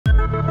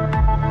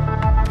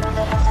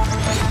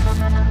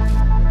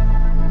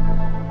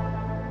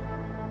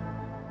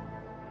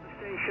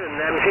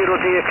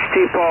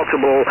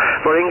portable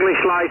for English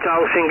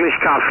Lighthouse, English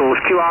Castles,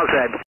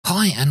 QRZ.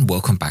 Hi and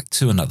welcome back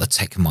to another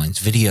Tech Minds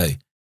video.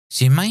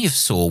 So you may have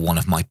saw one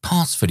of my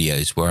past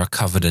videos where I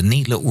covered a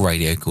neat little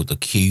radio called the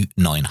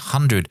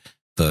Q900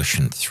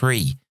 version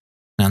 3.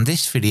 Now in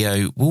this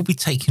video we'll be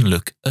taking a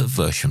look at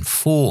version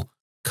 4,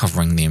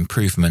 covering the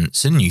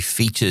improvements and new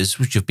features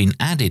which have been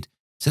added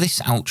to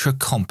this ultra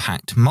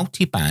compact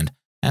multi-band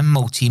and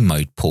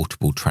multi-mode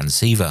portable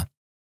transceiver.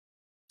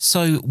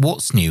 So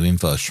what's new in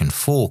version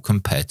 4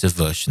 compared to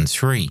version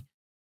 3?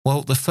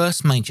 Well, the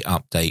first major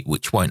update,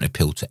 which won't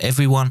appeal to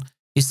everyone,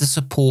 is the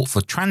support for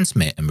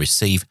transmit and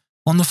receive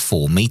on the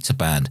 4 meter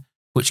band,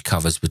 which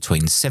covers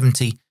between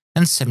 70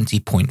 and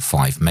 70.5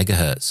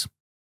 MHz.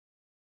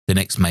 The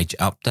next major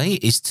update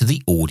is to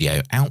the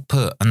audio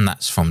output, and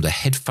that's from the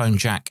headphone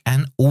jack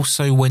and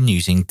also when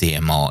using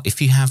DMR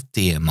if you have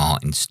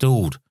DMR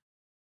installed.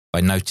 I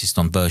noticed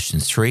on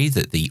version 3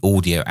 that the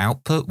audio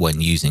output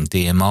when using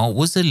DMR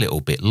was a little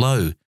bit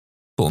low,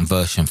 but on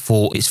version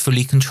 4 it's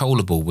fully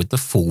controllable with the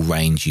full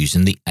range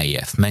using the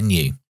AF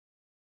menu.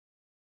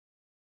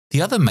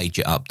 The other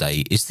major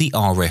update is the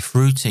RF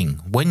routing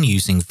when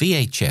using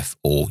VHF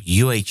or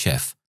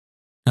UHF.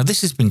 Now this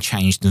has been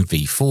changed in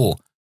V4,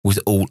 with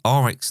all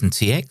RX and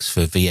TX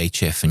for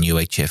VHF and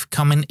UHF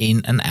coming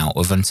in and out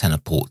of antenna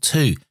port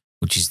 2,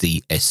 which is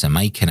the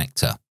SMA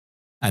connector.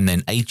 And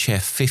then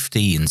HF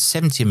 50 and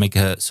 70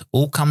 MHz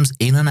all comes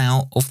in and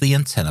out of the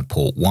antenna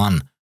port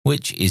 1,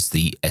 which is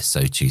the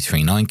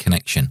SO239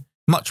 connection,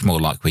 much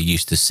more like we're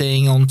used to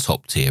seeing on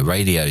top tier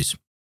radios.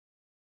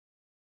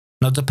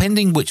 Now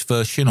depending which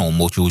version or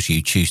modules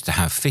you choose to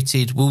have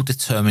fitted will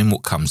determine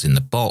what comes in the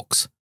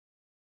box.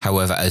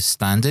 However, as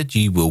standard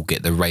you will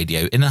get the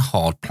radio in a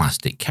hard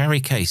plastic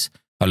carry case,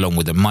 along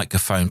with a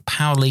microphone,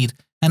 power lead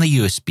and a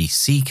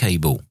USB-C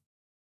cable.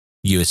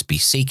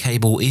 USB-C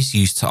cable is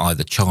used to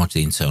either charge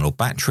the internal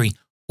battery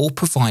or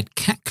provide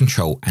cat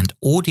control and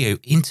audio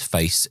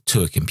interface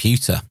to a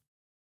computer.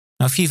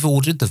 Now if you've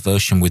ordered the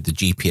version with the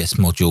GPS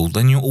module,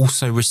 then you'll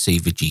also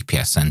receive a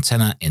GPS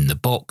antenna in the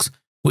box,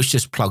 which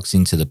just plugs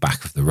into the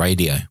back of the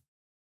radio.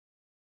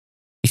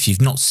 If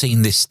you've not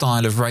seen this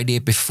style of radio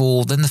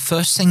before, then the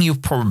first thing you'll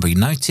probably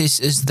notice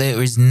is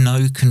there is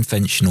no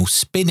conventional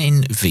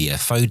spin-in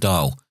VFO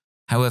dial.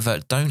 However,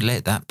 don't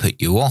let that put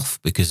you off,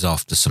 because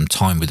after some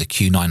time with the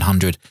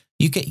Q900,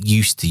 you get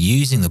used to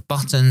using the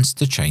buttons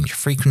to change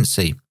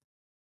frequency.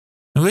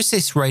 Now as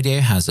this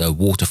radio has a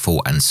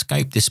waterfall and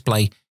scope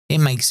display, it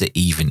makes it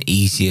even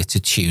easier to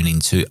tune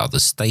into other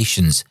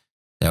stations.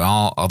 There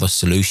are other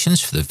solutions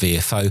for the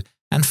VFO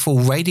and full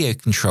radio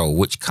control,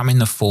 which come in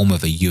the form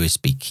of a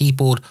USB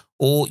keyboard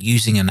or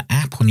using an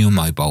app on your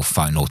mobile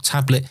phone or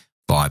tablet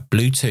via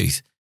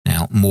Bluetooth.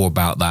 Now more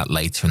about that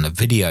later in the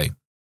video.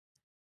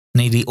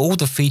 Nearly all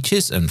the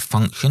features and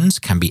functions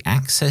can be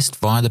accessed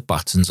via the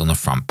buttons on the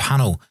front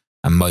panel,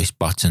 and most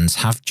buttons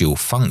have dual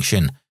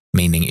function,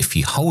 meaning if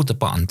you hold the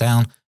button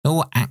down, it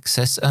will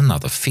access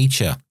another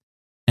feature.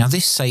 Now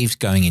this saves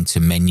going into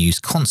menus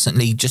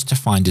constantly just to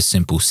find a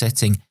simple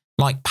setting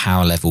like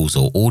power levels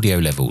or audio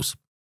levels.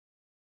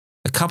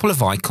 A couple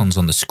of icons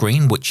on the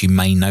screen which you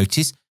may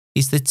notice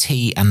is the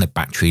T and the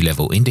battery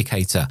level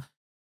indicator.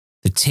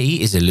 The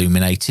T is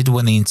illuminated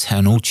when the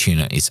internal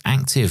tuner is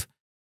active.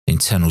 The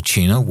internal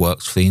tuner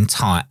works for the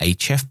entire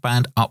HF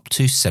band up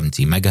to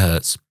 70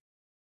 MHz.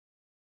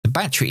 The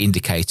battery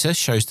indicator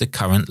shows the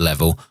current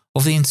level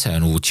of the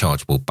internal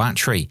rechargeable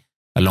battery.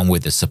 Along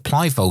with the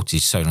supply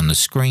voltage shown on the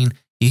screen,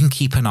 you can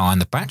keep an eye on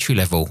the battery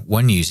level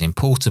when using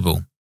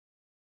portable.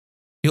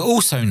 You'll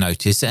also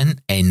notice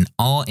an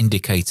NR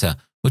indicator,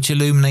 which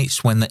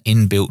illuminates when the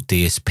inbuilt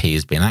DSP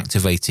has been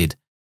activated.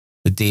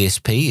 The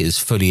DSP is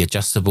fully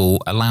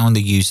adjustable, allowing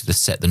the user to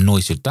set the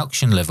noise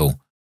reduction level.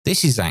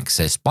 This is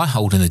accessed by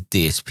holding the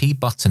DSP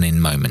button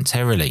in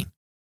momentarily.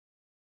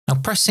 Now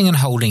pressing and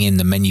holding in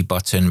the menu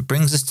button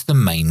brings us to the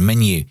main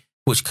menu,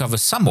 which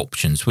covers some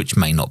options which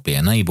may not be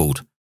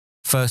enabled.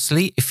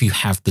 Firstly, if you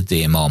have the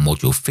DMR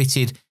module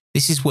fitted,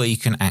 this is where you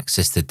can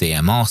access the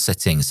DMR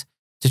settings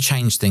to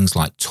change things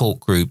like talk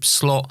group,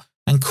 slot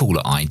and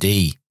caller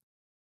ID.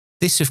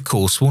 This of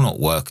course will not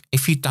work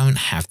if you don't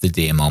have the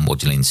DMR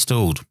module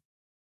installed.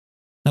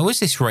 Now as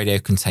this radio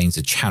contains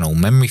a channel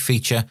memory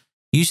feature,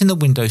 using the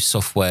Windows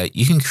software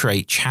you can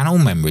create channel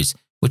memories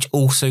which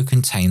also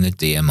contain the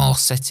DMR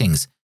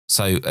settings,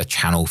 so a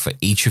channel for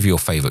each of your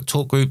favourite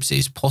talk groups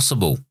is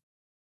possible.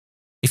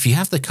 If you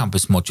have the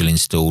compass module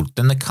installed,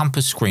 then the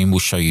compass screen will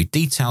show you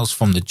details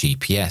from the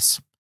GPS.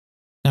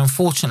 Now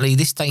unfortunately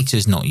this data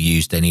is not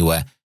used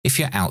anywhere if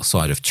you're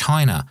outside of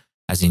China,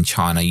 as in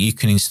China you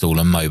can install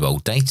a mobile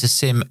data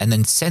SIM and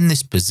then send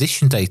this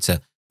position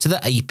data to the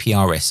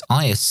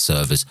APRS-IS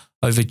servers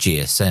over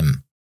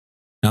GSM.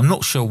 Now I'm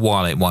not sure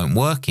why it won't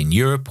work in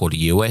Europe or the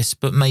US,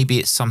 but maybe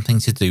it's something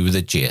to do with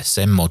the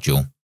GSM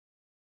module.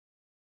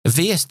 A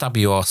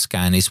VSWR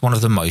scan is one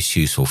of the most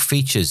useful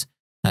features.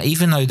 Now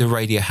even though the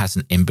radio has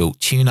an inbuilt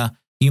tuner,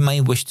 you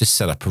may wish to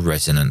set up a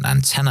resonant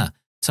antenna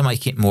to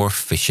make it more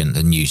efficient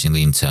than using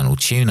the internal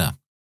tuner.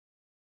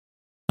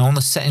 Now on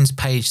the settings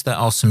page there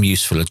are some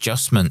useful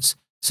adjustments.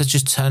 such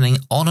as turning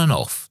on and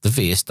off the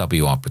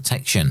VSWR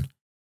protection.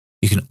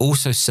 You can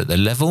also set the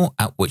level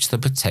at which the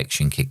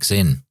protection kicks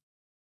in.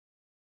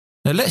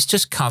 Now let's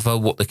just cover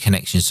what the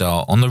connections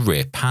are on the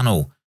rear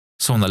panel.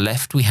 So on the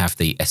left we have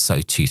the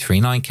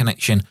SO239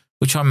 connection,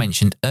 which I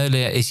mentioned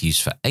earlier is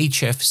used for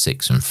HF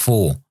 6 and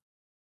 4.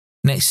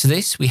 Next to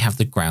this we have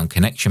the ground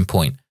connection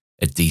point,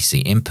 a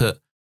DC input,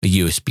 a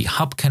USB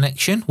hub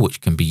connection,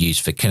 which can be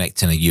used for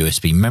connecting a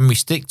USB memory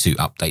stick to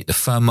update the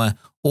firmware,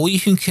 or you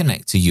can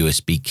connect a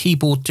USB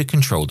keyboard to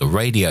control the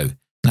radio.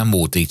 Now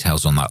more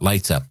details on that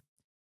later.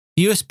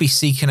 The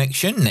USB-C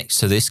connection next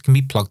to this can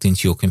be plugged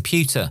into your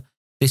computer.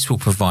 This will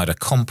provide a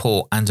COM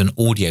port and an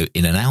audio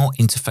in and out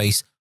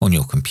interface on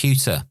your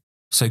computer.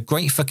 So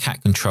great for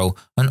cat control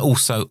and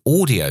also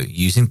audio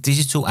using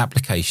digital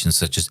applications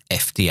such as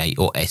FD8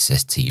 or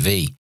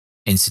SSTV.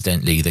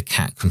 Incidentally, the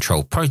cat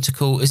control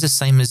protocol is the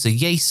same as the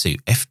Yaesu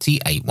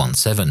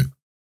FT817.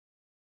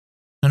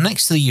 Now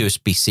next to the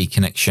USB-C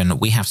connection,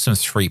 we have some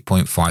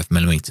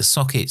 3.5mm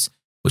sockets,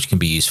 which can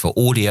be used for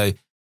audio,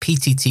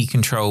 PTT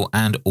control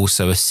and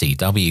also a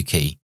CW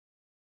key.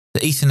 The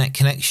Ethernet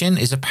connection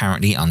is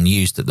apparently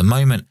unused at the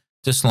moment,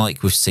 just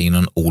like we've seen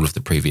on all of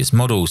the previous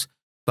models.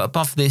 But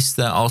above this,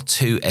 there are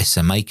two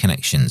SMA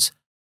connections.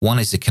 One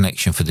is the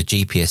connection for the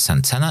GPS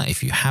antenna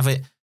if you have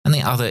it, and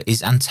the other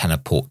is antenna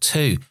port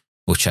 2,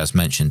 which as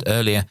mentioned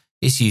earlier,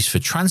 is used for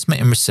transmit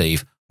and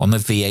receive on the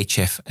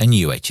VHF and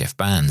UHF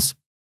bands.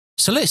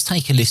 So let's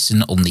take a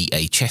listen on the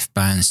HF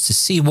bands to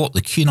see what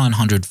the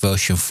Q900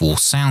 version 4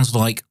 sounds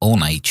like on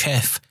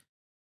HF.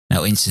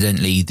 Now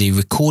incidentally, the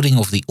recording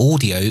of the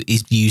audio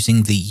is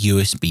using the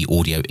USB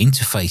audio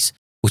interface,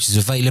 which is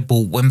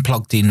available when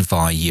plugged in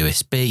via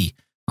USB.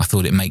 I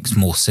thought it makes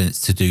more sense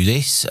to do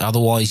this,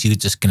 otherwise you're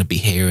just going to be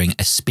hearing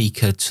a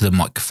speaker to the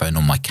microphone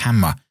on my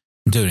camera.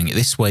 Doing it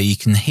this way, you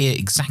can hear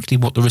exactly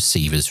what the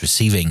receiver is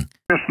receiving.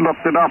 Just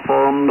looked it up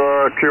on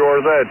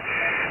QRZ.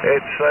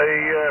 It's a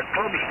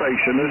club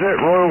station, is it?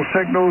 Royal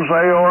Signals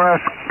ARS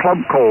Club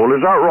Call,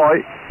 is that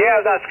right? Yeah,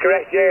 that's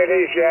correct. Yeah, it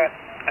is, yeah.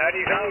 And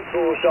his own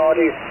call sign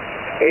is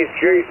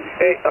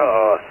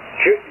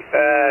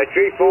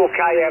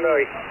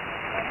G4KME.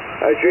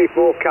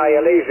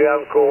 G4KL is his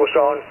own call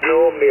sign,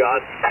 normally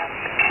on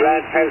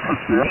Grand Pencil. 9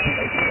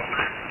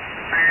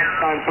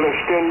 plus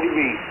 10 dB.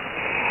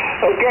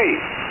 Okay.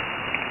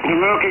 The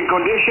working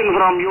condition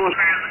from your...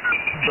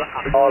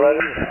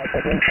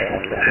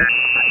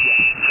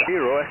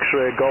 Zero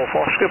X-ray Golf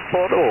Oscar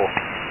Portable.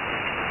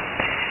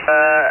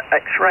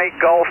 X-ray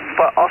Golf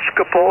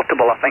Oscar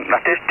Portable, I think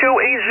that is.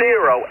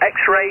 2E0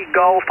 X-ray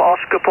Golf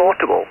Oscar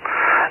Portable.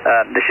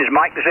 This is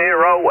Mike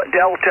 0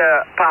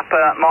 Delta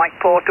Papa Mike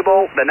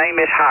Portable. The name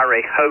is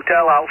Harry.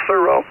 Hotel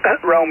Alpha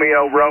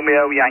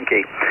Romeo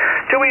Yankee.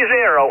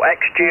 2E0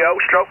 XGO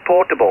Stroke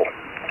Portable.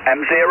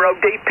 M0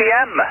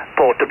 DPM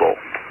Portable.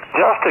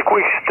 Just a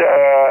quick,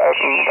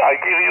 I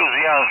give you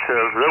the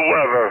answer.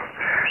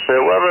 The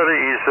weather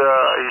is 2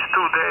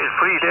 days,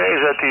 3 days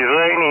that is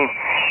raining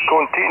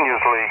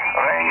continuously.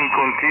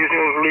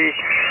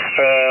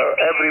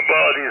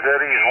 Everybody,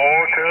 there is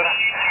water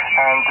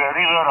and the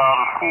river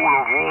are full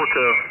of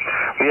water.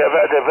 We have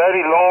had a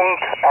very long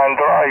and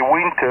dry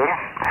winter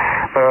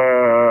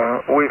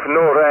with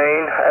no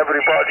rain.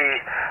 Everybody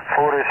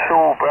for a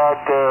soup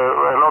had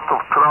a lot of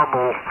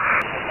trouble.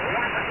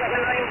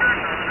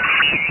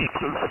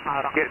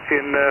 Gets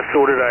in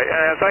sorted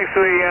out. Thanks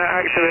for the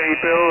activity,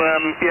 Bill.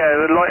 Yeah,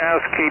 the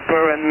lighthouse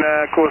keeper, and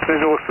of course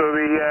there's also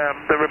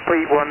the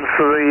repeat ones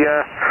for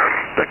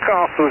the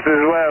castles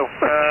as well.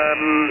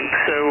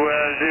 So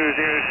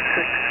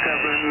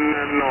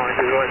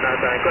 00679 is right now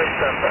down. Great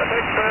stuff.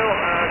 Thanks, Bill.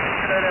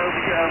 Turn over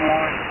to you,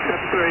 Mike.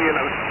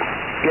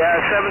 7311.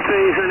 Yeah,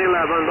 70s and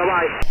 11. Bye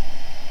bye.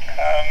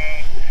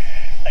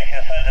 They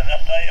can send an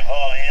update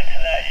via the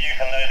internet. You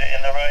can load it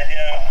in the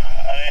radio,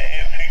 and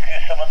it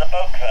fixes some of the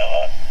bugs out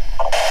there.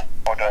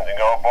 I don't think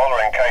I'll bother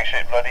in case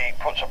it bloody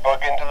puts a bug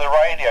into the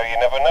radio. You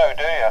never know,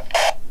 do you?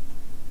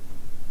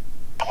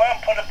 I won't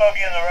put a bug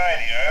in the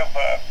radio,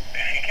 but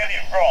if you get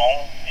it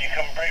wrong, you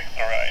can break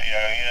the radio.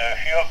 You know,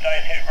 if you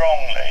update it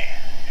wrongly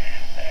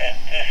and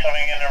do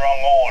something in the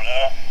wrong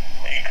order,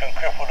 you can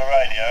cripple the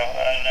radio,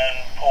 and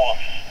then, of course,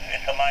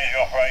 it's a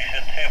major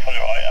operation to put it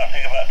right. I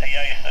think about the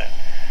Yaesu.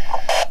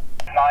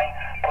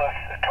 9 plus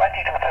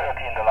 20 to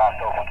 30 in the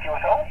last over.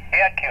 QSL?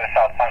 Yeah,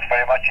 QSL. Thanks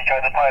very much. Enjoy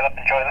the pilot.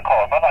 Enjoy the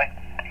call. Bye-bye.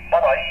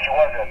 Bye-bye.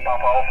 QRZ,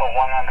 Papa Alpha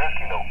 100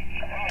 Kilo.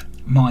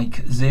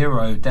 Mike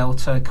 0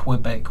 Delta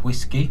Quebec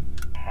Whiskey.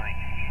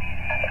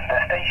 The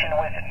station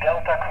with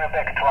Delta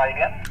Quebec, try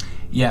again.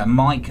 Yeah,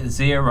 Mike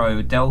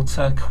 0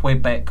 Delta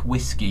Quebec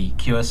Whiskey.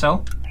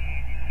 QSL?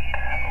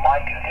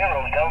 Mike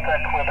 0 Delta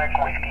Quebec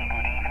Whiskey.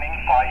 Good evening.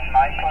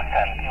 59 plus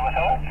 10.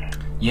 QSL?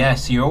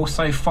 Yes, you're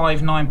also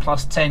 59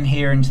 plus 10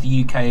 here into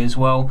the UK as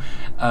well.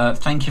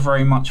 Thank you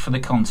very much for the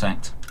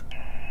contact.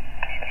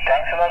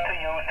 Thanks a lot to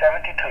you.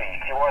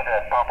 73.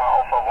 QRZ, Papa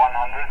Alpha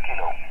 100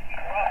 Kilo.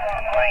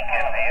 Mike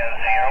India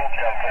 0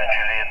 Delta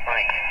Juliet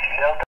Break.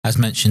 As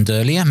mentioned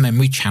earlier,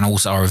 memory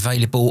channels are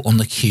available on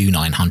the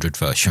Q900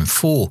 version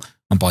 4,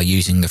 and by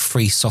using the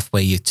free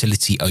software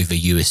utility over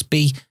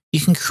USB, you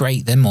can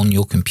create them on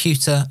your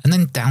computer and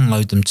then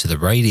download them to the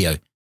radio.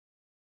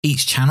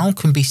 Each channel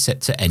can be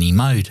set to any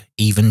mode,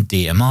 even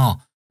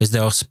DMR, as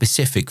there are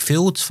specific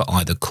fields for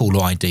either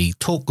caller ID,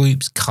 talk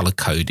groups, color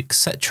code,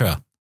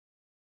 etc.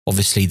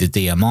 Obviously, the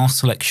DMR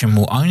selection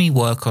will only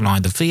work on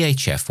either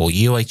VHF or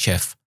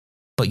UHF,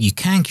 but you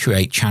can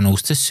create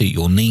channels to suit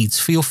your needs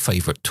for your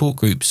favorite talk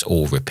groups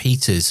or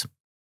repeaters.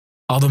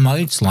 Other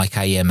modes like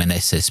AM and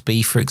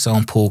SSB, for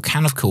example,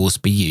 can of course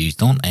be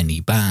used on any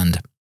band.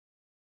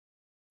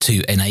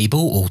 To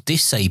enable or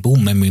disable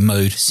memory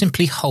mode,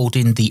 simply hold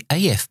in the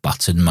AF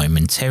button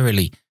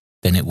momentarily,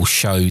 then it will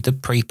show the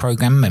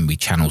pre-programmed memory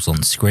channels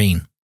on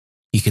screen.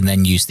 You can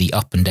then use the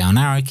up and down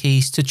arrow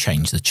keys to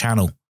change the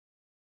channel.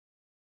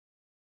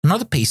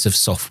 Another piece of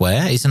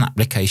software is an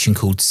application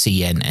called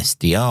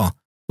CNSDR,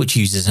 which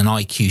uses an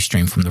IQ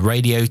stream from the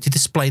radio to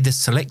display the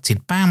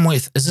selected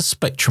bandwidth as a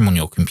spectrum on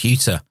your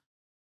computer.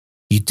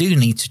 You do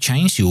need to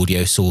change the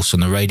audio source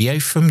on the radio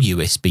from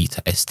USB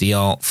to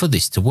SDR for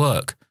this to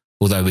work,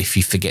 although if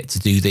you forget to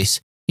do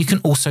this, you can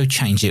also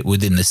change it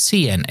within the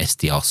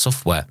CNSDR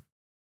software.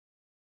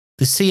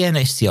 The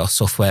CNSDR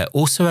software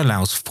also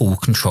allows full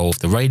control of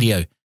the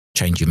radio,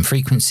 changing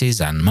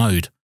frequencies and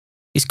mode.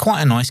 It's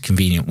quite a nice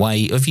convenient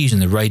way of using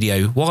the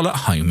radio while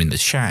at home in the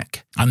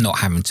shack and not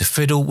having to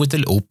fiddle with the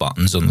little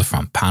buttons on the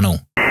front panel.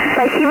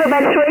 Спасибо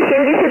большое,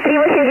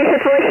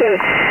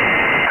 7388.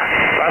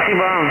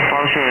 Спасибо,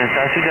 большое.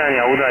 До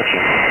свидания, удачи.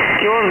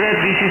 QZ,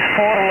 this is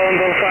 4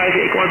 London 5,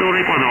 Ecuador,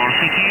 Ecuador.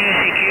 CQ,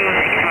 sinal aqui,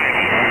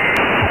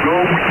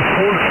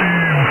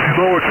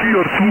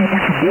 Arthur,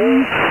 muito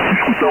bom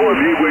escutar um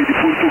amigo aí de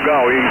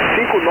Portugal, hein?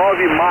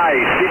 59 mais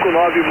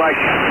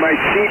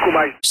 5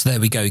 mais... So there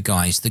we go,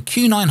 guys, the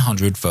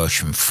Q900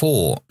 version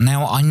 4.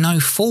 Now, I know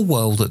full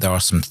well that there are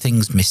some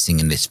things missing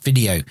in this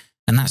video,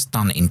 and that's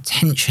done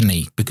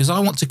intentionally because I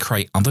want to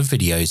create other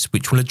videos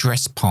which will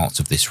address parts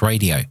of this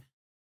radio.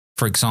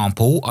 For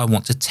example, I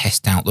want to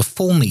test out the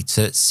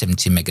 4-meter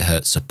 70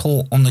 MHz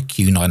support on the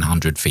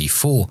Q900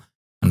 V4.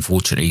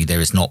 Unfortunately,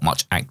 there is not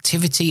much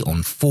activity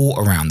on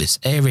 4 around this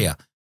area,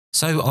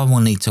 so I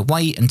will need to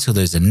wait until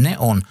there's a net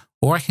on,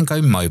 or I can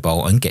go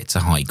mobile and get to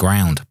high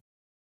ground.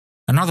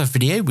 Another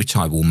video which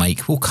I will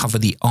make will cover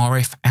the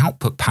RF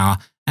output power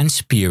and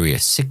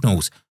spurious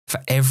signals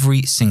for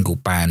every single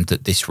band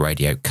that this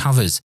radio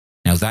covers.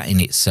 Now that in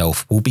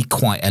itself will be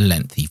quite a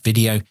lengthy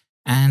video,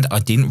 and I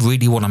didn't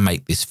really want to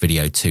make this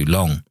video too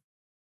long.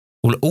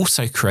 We'll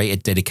also create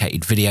a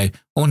dedicated video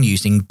on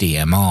using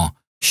DMR,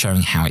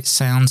 showing how it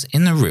sounds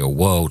in the real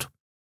world.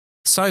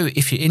 So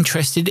if you're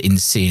interested in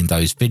seeing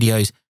those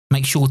videos,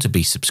 make sure to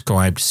be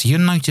subscribed so you're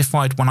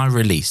notified when I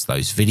release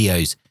those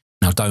videos.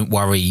 Now don't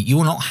worry, you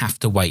will not have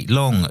to wait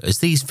long as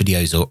these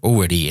videos are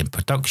already in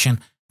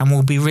production and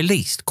will be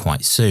released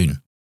quite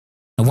soon.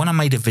 Now when I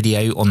made a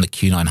video on the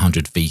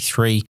Q900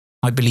 V3,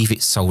 I believe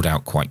it sold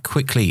out quite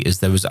quickly as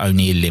there was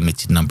only a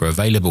limited number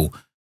available.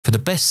 For the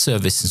best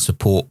service and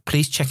support,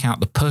 please check out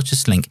the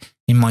purchase link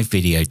in my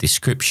video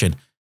description,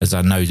 as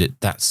I know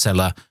that that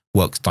seller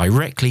works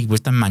directly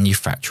with the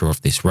manufacturer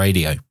of this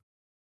radio.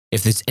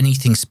 If there's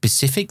anything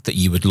specific that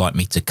you would like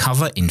me to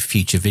cover in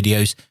future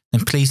videos,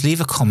 then please leave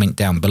a comment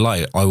down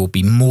below. I will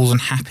be more than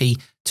happy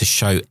to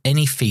show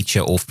any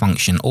feature or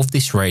function of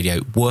this radio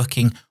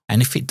working,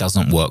 and if it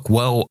doesn't work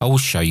well, I will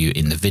show you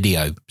in the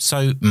video.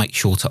 So make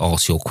sure to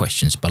ask your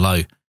questions below.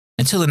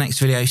 Until the next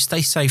video,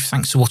 stay safe,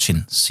 thanks for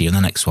watching, see you in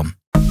the next one.